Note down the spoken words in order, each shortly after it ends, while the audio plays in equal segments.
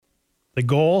The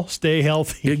goal, stay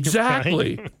healthy.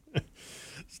 Exactly. Right?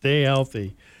 Stay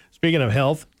healthy. Speaking of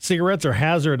health, cigarettes are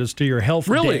hazardous to your health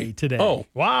day today. Oh.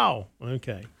 Wow.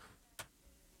 Okay. In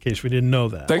case we didn't know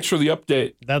that. Thanks for the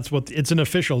update. It's an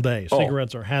official day.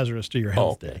 Cigarettes are hazardous to your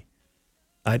health day.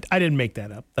 I didn't make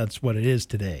that up. That's what it is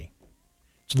today.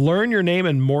 It's Learn Your Name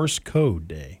in Morse Code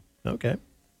Day. Okay.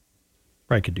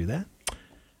 Probably could do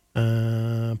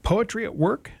that. Poetry at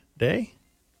Work Day.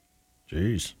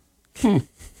 Jeez.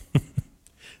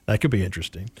 That could be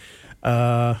interesting.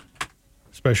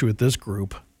 Especially with this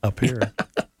group up here.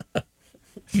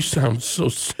 You sound so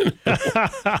cynical.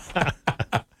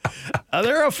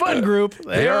 They're a fun group.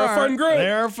 They are a fun group.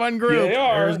 They're a fun group. They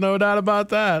are. There's no doubt about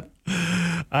that.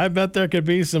 I bet there could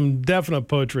be some definite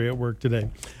poetry at work today.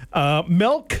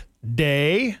 Milk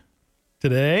Day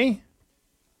today.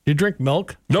 Do you drink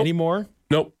milk anymore?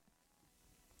 Nope.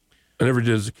 I never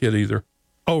did as a kid either.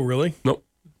 Oh, really? Nope.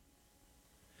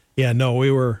 Yeah, no, we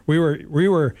were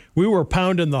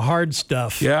pounding the hard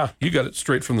stuff. Yeah, you got it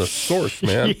straight from the source,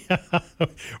 man. Yeah,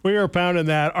 we were pounding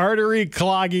that artery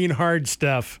clogging hard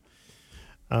stuff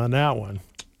on that one.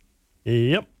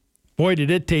 Yep. Boy,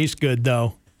 did it taste good,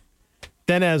 though.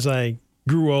 Then as I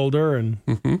grew older and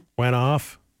went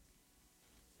off,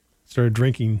 started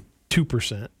drinking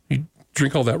 2%. You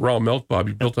drink all that raw milk, Bob.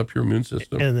 You built up your immune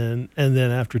system. And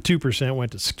then after 2%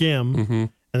 went to skim and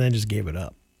then just gave it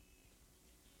up.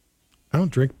 I don't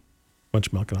drink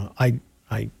much milk at all. I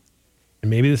and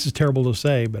maybe this is terrible to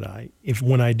say, but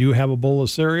when I do have a bowl of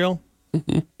cereal,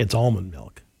 it's almond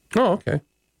milk. Oh, okay.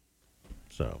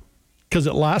 So, because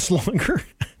it lasts longer.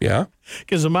 Yeah.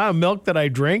 Because the amount of milk that I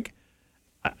drink,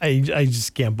 I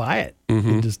just can't buy it.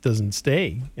 It just doesn't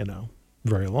stay,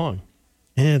 very long.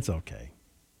 It's okay.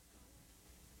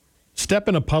 Step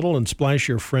in a puddle and splash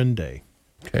your friend day.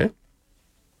 Okay.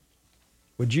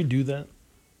 Would you do that?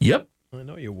 Yep. I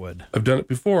know you would. I've done it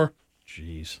before.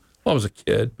 Jeez. Well, I was a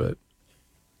kid, but.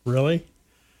 Really?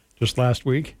 Just last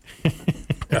week?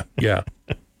 Yeah.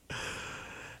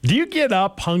 Do you get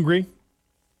up hungry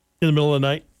in the middle of the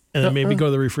night and then maybe go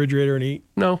to the refrigerator and eat?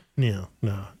 No. Yeah,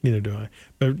 no, neither do I.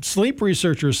 But sleep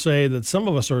researchers say that some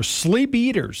of us are sleep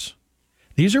eaters.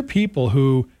 These are people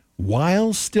who,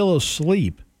 while still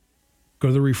asleep, go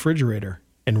to the refrigerator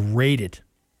and raid it.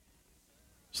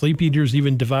 Sleep eaters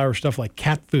even devour stuff like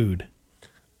cat food.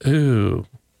 Ooh.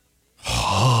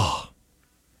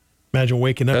 Imagine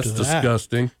waking up That's to that.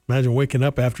 disgusting. Imagine waking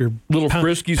up after Little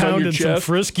friskies on your pounding chest.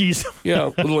 some friskies.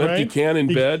 Yeah, little empty can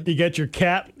in bed. You got your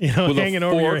cat, With a hanging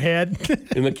over your fork, head.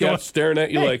 And the cat's staring at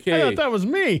you like, I hey. thought that was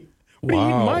me. What are you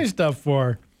eating my stuff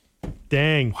for?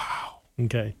 Dang. Wow.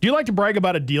 Okay. Do you like to brag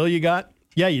about a deal you got?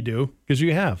 Yeah, you do, because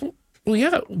you have. Well,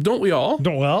 yeah, don't we all?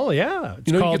 Well, yeah.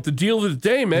 It's you called, get the deal of the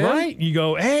day, man. Right. You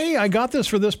go, hey, I got this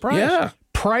for this price. Yeah.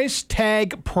 Price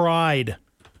tag pride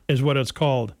is what it's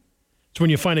called. It's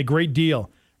when you find a great deal.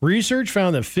 Research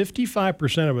found that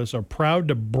 55% of us are proud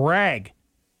to brag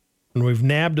when we've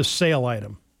nabbed a sale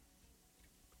item.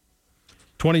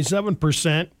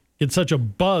 27% get such a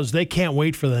buzz they can't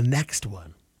wait for the next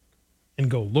one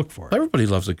and go look for it. Everybody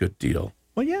loves a good deal.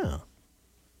 Well, yeah.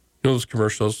 You know those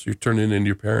commercials you're turning into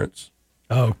your parents?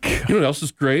 Oh, God. You know what else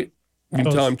is great? You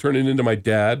can tell I'm turning into my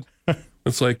dad.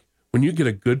 It's like when you get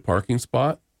a good parking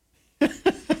spot,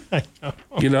 I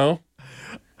know.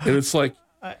 And it's like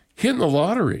hitting the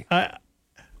lottery.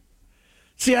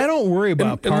 See, I don't worry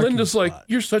about parking And Linda's spot. like,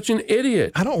 you're such an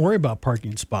idiot. I don't worry about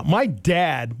parking spot. My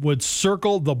dad would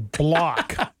circle the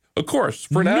block Of course,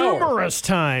 for an hour. numerous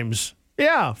times.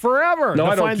 Yeah, forever. No,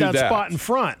 to I don't find do that that. spot in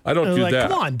front. I don't And do like, that.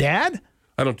 Come on, Dad.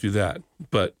 I don't do that.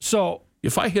 But So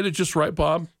if I hit it just right,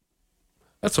 Bob,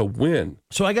 that's a win.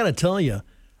 I got to tell you,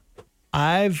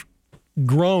 I've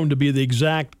grown to be the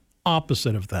exact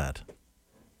opposite of that.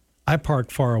 I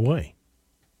park far away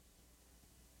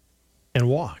and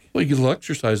walk. Well, you get a little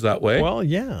exercise that way. Well,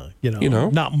 yeah, know.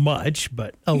 not much,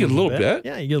 but You get a little bit.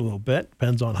 Yeah, you get a little bit.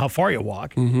 Depends on how far you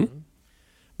walk. Mm-hmm.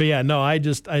 But yeah, no, I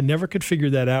never could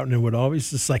figure that out, and it would always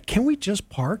just like, can we just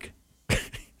park?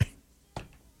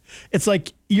 It's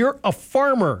like you're a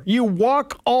farmer. You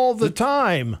walk all the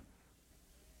time.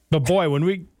 But boy, when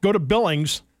we go to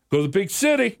Billings, Go to the big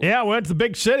city. yeah, we went to the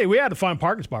big city. We had to find a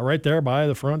parking spot right there by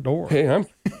the front door. Hey,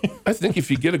 I think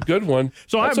if you get a good one,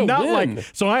 So that's I a am win.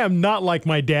 I am not like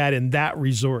my dad in that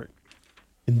resort,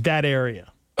 in that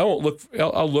area. I won't look.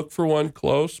 I'll look for one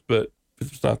close, but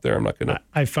if it's not there, I'm not going to.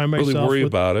 I find myself really worry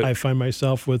with, about it. I find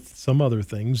myself with some other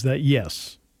things that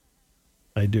yes,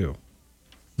 I do,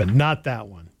 but not that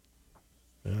one.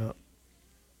 Yeah.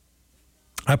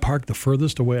 I park the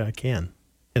furthest away I can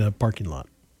in a parking lot.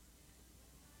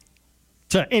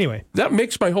 So anyway, That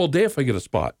makes my whole day if I get a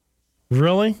spot.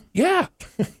 Really? Yeah.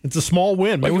 It's a small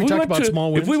win. Maybe we talked about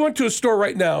small wins. If we went to a store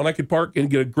right now and I could park and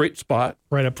get a great spot,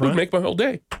 right up front, it would make my whole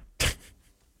day.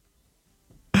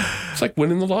 It's like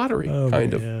winning the lottery,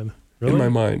 kind of, really? in my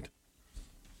mind.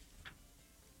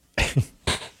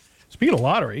 Speaking of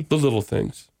lottery. The little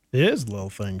things. It is little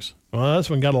things. Well, this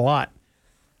one got a lot.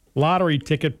 Lottery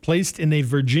ticket placed in a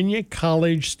Virginia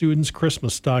college student's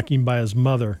Christmas stocking by his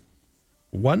mother.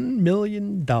 $1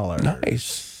 million.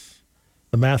 Nice.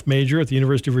 The math major at the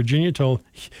University of Virginia told,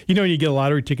 you get a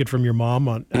lottery ticket from your mom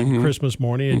on Christmas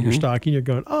morning in your stocking. You're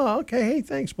going, oh, okay. Hey,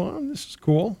 thanks, Mom. This is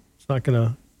cool. It's not going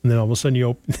to. And then all of a sudden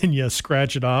you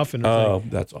scratch it off. And it's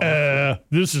that's awesome.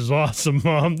 This is awesome,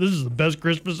 Mom. This is the best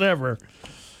Christmas ever.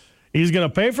 He's going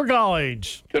to pay for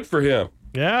college. Good for him.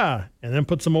 Yeah. And then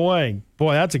puts them away.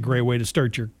 Boy, that's a great way to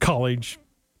start your college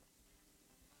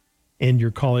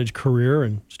career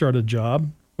and start a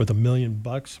job with $1 million.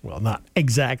 Well, not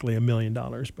exactly $1 million,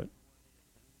 but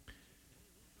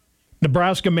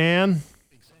Nebraska man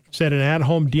said an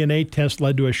at-home DNA test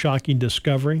led to a shocking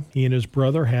discovery. He and his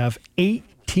brother have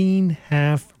 18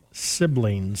 half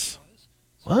siblings.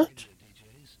 What?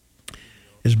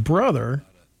 His brother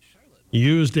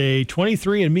used a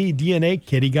 23andMe DNA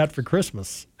kit he got for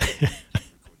Christmas.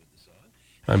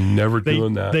 I'm never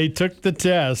doing that. They took the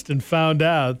test and found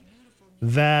out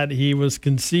that he was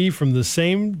conceived from the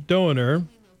same donor,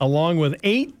 along with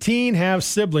 18 half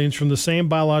siblings from the same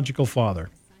biological father.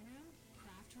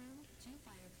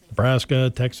 Nebraska,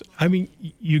 Texas. I mean,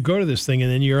 you go to this thing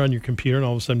and then you're on your computer and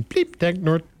all of a sudden, beep,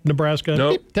 North Nebraska,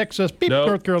 nope. beep, Texas, beep, nope.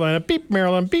 North Carolina, beep,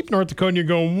 Maryland, beep, North Dakota, and you're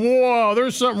going, whoa,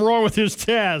 there's something wrong with this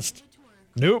test.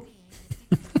 Nope.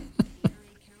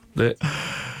 That's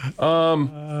why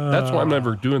I'm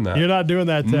never doing that. You're not doing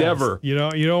that test. Never. You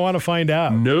don't want to find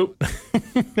out. Nope.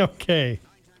 Okay.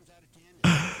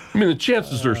 I mean, the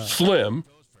chances are slim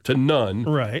to none.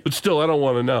 Right. But still, I don't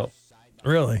want to know.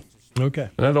 Really? Okay.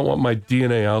 And I don't want my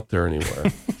DNA out there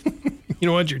anywhere. You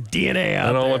don't want your DNA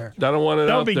out there. I don't want it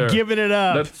out there. Don't be giving it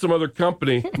up. That's some other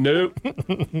company. Nope.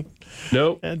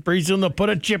 Nope. And pretty soon they'll put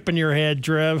a chip in your head,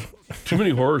 Trev. Too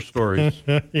many horror stories.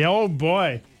 Yeah, oh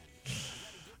boy.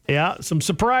 Yeah, some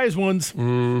surprise ones.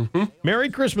 Mm-hmm. Merry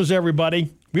Christmas,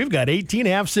 everybody. We've got 18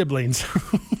 half siblings.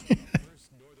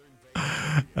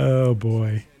 Oh,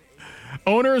 boy.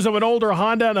 Owners of an older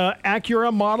Honda and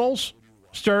Acura models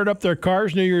started up their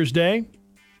cars New Year's Day.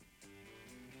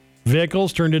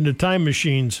 Vehicles turned into time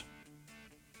machines.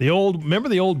 Remember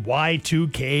the old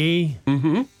Y2K?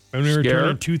 Mm-hmm. When we were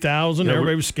turning 2000, yeah,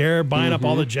 everybody was scared, buying up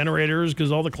all the generators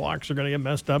because all the clocks are going to get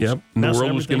messed up. Yep, and the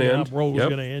world was going to end. World was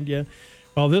going to end, yeah.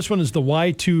 Well, this one is the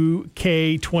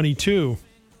Y2K22.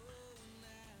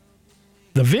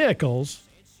 The vehicles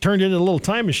turned into little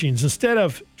time machines. Instead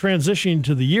of transitioning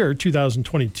to the year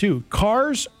 2022,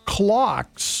 cars'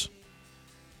 clocks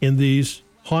in these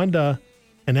Honda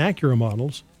and Acura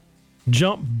models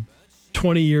jump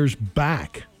 20 years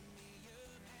back.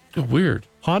 Weird.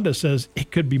 Honda says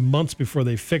it could be months before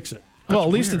they fix it. Well, at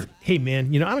least it's, hey,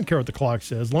 man, I don't care what the clock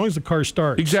says, as long as the car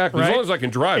starts. Exactly, right? as long as I can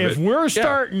drive If we're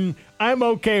starting, I'm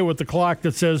okay with the clock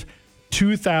that says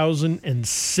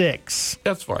 2006.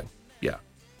 That's fine, yeah.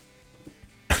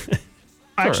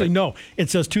 Actually, no, it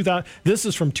says 2000. This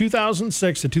is from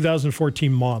 2006 to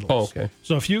 2014 models. Oh, okay.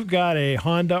 So if you've got a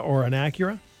Honda or an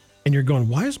Acura, and you're going,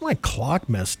 why is my clock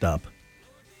messed up?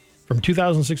 From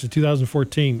 2006 to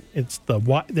 2014, it's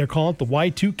they're calling it the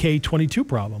Y2K22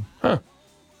 problem. Huh.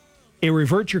 It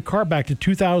reverts your car back to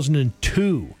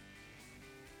 2002.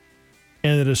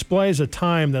 And it displays a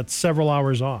time that's several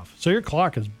hours off. So your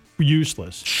clock is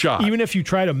useless. Shot. Even if you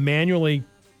try to manually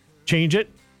change it,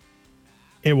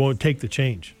 it won't take the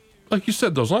change. Like you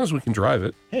said, though, as long as we can drive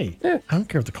it. Hey, I don't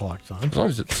care if the clock's on. As long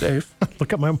as it's safe.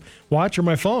 Look at my watch or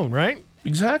my phone, right?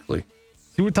 Exactly.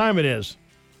 See what time it is.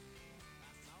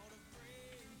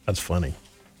 That's funny.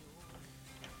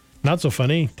 Not so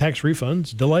funny. Tax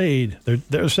refunds delayed.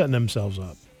 They're setting themselves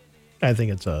up. I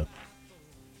think it's a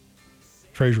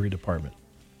Treasury Department.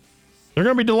 They're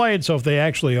going to be delayed, so if they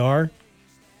actually are,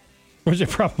 which they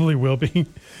probably will be.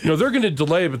 They're going to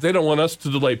delay, but they don't want us to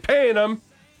delay paying them.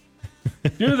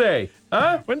 Do they?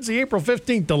 Huh? When's the April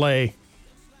 15th delay?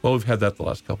 Well, we've had that the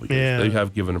last couple of years. Yeah. They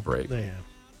have given a break. They have.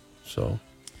 So.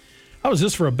 How was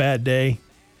this for a bad day?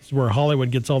 This is where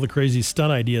Hollywood gets all the crazy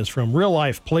stunt ideas from. Real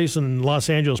life, police in Los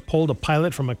Angeles pulled a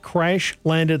pilot from a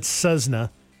crash-landed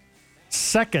Cessna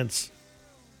seconds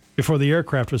before the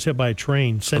aircraft was hit by a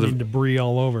train, sending debris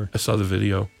all over. I saw the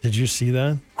video. Did you see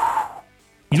that?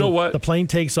 You know what? The plane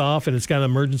takes off, and it's got an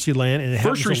emergency land, and it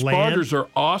First happens to land. responders are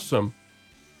awesome.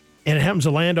 And it happens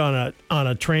to land on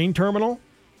a train terminal,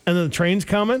 and then the train's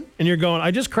coming, and you're going,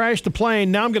 I just crashed the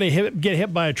plane. Now I'm going to get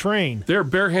hit by a train. They're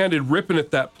barehanded ripping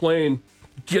at that plane,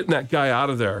 getting that guy out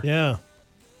of there. Yeah.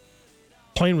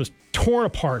 Plane was torn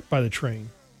apart by the train.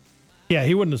 Yeah,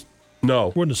 he wouldn't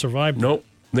have survived. Nope.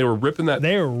 They were ripping that.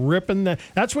 They were ripping that.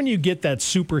 That's when you get that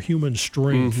superhuman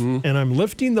strength. And I'm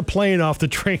lifting the plane off the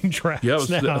train tracks. Yeah,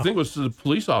 now. I think it was the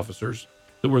police officers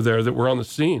that were there that were on the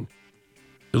scene.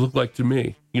 It looked like to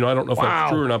me. I don't know if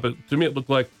that's true or not, but to me it looked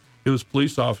like it was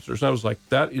police officers. And I was like,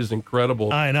 that is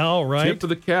incredible. I know, right? Tip of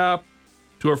the cap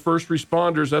to our first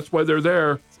responders. That's why they're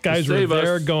there. Guys were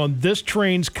there going, this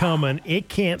train's coming. It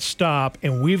can't stop,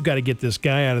 and we've got to get this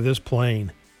guy out of this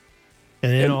plane.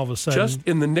 And then all of a sudden, just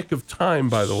in the nick of time,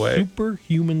 by the way,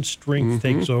 superhuman strength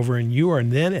takes over, and you are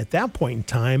then at that point in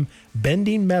time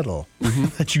bending metal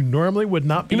that you normally would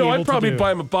not be able to do. I'd probably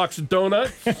buy him a box of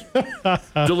donuts,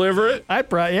 deliver it. I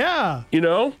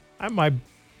might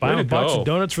buy him a box of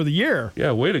donuts for the year.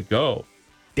 Yeah, way to go.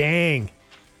 Dang.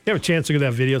 You have a chance to look at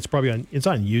that video. It's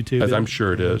on YouTube. I'm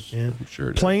sure it is. Yeah. I'm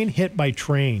sure it Plane hit by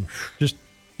train.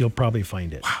 You'll probably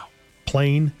find it. Wow.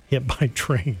 Plane hit by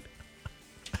train.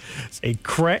 It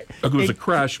was a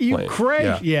crash plane. You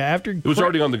crash. Yeah. After it was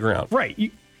already on the ground.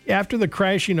 Right. After the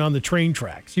crashing on the train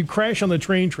tracks, you crash on the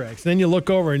train tracks. Then you look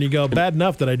over and you go, bad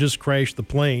enough that I just crashed the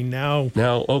plane. Now,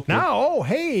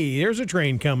 hey, there's a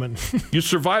train coming. You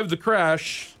survived the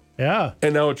crash. Yeah.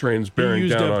 And now a train's bearing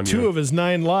down on you. He used up 2 of his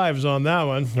 9 lives on that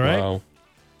one, right? Wow.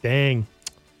 Dang.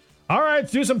 All right,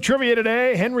 let's do some trivia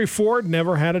today. Henry Ford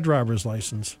never had a driver's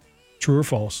license. True or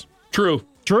false? True.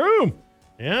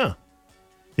 Yeah.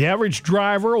 The average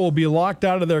driver will be locked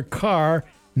out of their car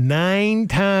 9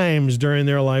 times during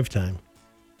their lifetime.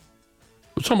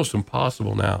 It's almost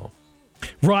impossible now.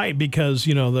 Right, because,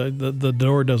 the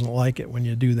door doesn't like it when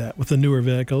you do that with the newer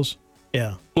vehicles.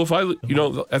 Yeah. Well,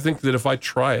 I think that if I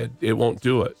try it, it won't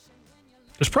do it.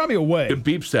 There's probably a way. It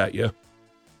beeps at you.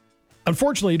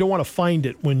 Unfortunately, you don't want to find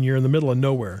it when you're in the middle of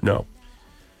nowhere. No.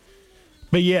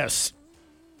 But yes.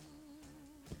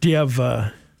 Do you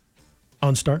have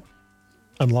OnStart?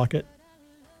 Unlock it?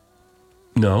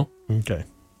 No. Okay.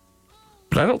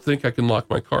 But I don't think I can lock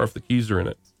my car if the keys are in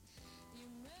it.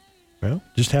 Well,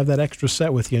 just have that extra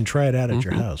set with you and try it out at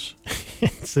your house.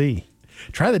 See.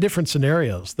 Try the different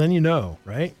scenarios. Then you know,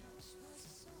 right?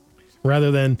 Rather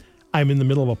than, I'm in the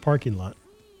middle of a parking lot.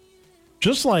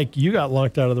 Just like you got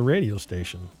locked out of the radio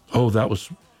station. Oh, that was,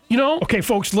 Okay,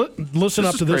 folks, listen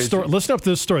up to this story. Listen up to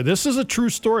this story. This is a true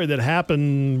story that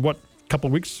happened, a couple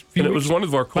of weeks? And it was one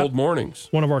of our cold mornings.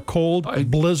 One of our cold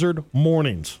blizzard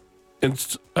mornings.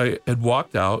 And I had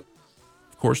walked out.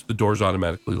 Of course, the doors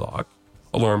automatically lock,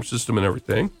 alarm system and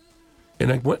everything.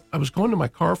 And I was going to my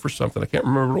car for something. I can't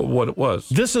remember what it was.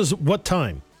 This is what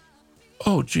time?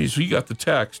 Oh, geez. So you got the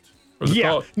text. Or the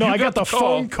call. No, I got the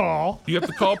phone call. You got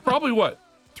the call. Probably what?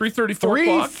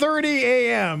 3:34 3:30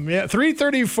 a.m. Yeah,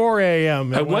 3:34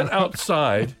 a.m. I went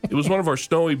outside. It was one of our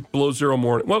snowy below zero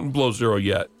morning. It wasn't below zero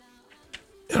yet.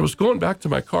 And I was going back to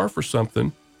my car for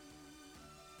something.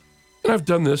 And I've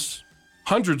done this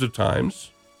hundreds of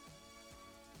times.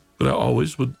 But I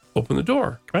always would open the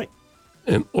door. Right.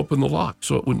 And open the lock.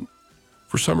 So it wouldn't.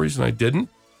 For some reason, I didn't.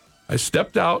 I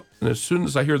stepped out. And as soon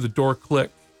as I hear the door click,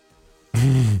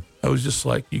 I was just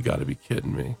like, you got to be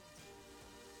kidding me.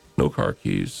 No car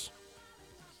keys.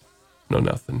 No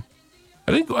nothing.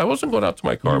 I wasn't going out to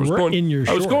my car. I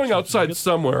was going outside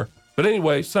somewhere. But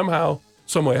anyway, some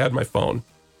way I had my phone.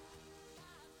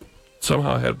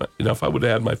 Somehow I had if I would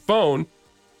have had my phone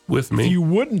with me. You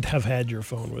wouldn't have had your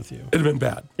phone with you. It'd have been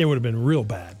bad. It would have been real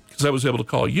bad. Because I was able to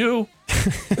call you.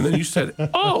 And then you said,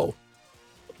 oh,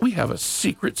 we have a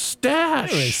secret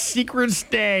stash. A secret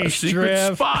stash, a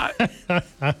secret spot.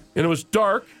 And it was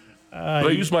dark. But I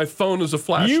used my phone as a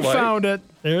flashlight. You found it.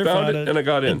 Found it, and I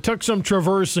got in. It took some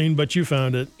traversing, but you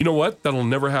found it. You know what? That'll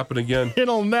never happen again.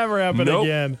 It'll never happen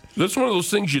again. That's one of those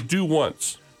things you do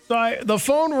once. So the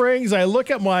phone rings. I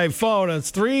look at my phone. It's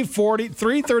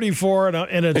 3:34,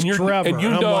 and it's Trevor. And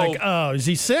I'm like, oh, is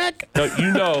he sick?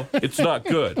 No, it's not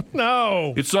good.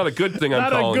 No. It's not a good thing I'm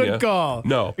calling you. Not a good call.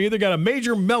 No. We either got a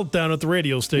major meltdown at the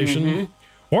radio station,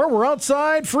 or we're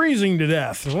outside freezing to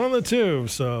death. One of the two,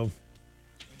 so...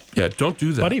 Yeah, don't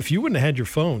do that. Buddy, if you wouldn't have had your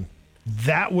phone,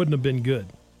 that wouldn't have been good.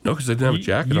 No, because I didn't have a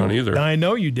jacket on either. I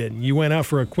know you didn't. You went out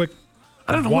for a quick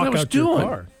I don't know what I was doing.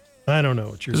 Car. I don't know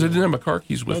what you're doing. Because I didn't have my car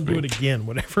keys with me. Don't do it again,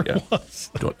 whatever it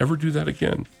was. Don't ever do that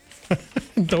again.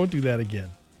 Don't do that again.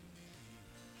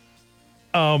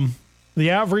 The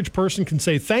average person can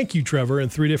say, thank you, Trevor, in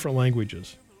 3 different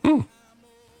languages.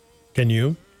 Can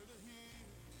you?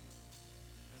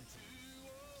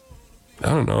 I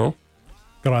don't know.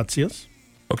 Gracias.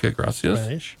 Okay, gracias.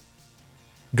 Spanish.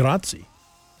 Grazie.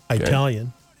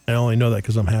 Italian. I only know that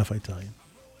because I'm half Italian.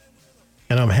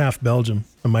 And I'm half Belgium,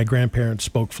 and my grandparents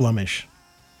spoke Flemish.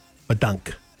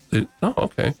 Bedankt. Oh,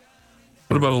 okay.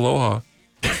 What about aloha?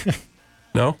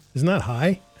 No? Isn't that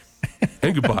hi?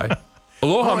 And goodbye.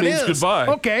 Aloha means goodbye.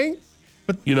 Okay.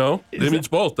 But it means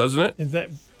both, doesn't it? Is that?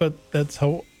 But that's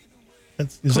how.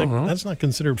 That's not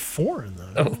considered foreign,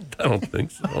 though. I don't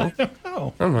think so. I don't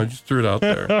know. I don't know. I just threw it out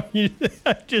there.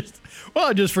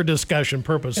 just for discussion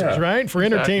purposes, right? For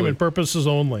entertainment purposes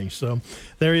only. So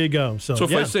there you go. So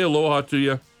if I say aloha to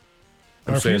you,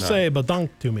 or if you say bedankt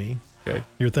to me, okay,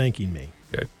 you're thanking me.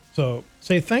 Okay. So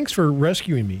say thanks for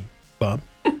rescuing me, Bob.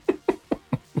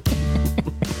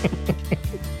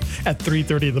 At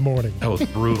 3:30 in the morning. That was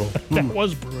brutal. That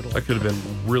was brutal. That could have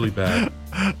been really bad.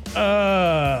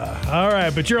 All right,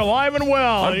 but you're alive and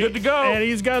well. I'm good to go. And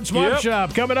he's got Smart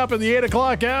Shop coming up in the 8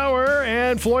 o'clock hour,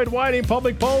 and Floyd Whiting,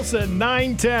 Public Pulse at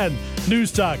 9:10.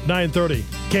 News Talk, 9:30.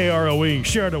 KROE,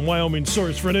 Sheridan, Wyoming,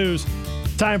 source for news.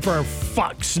 Time for our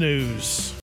Fox News.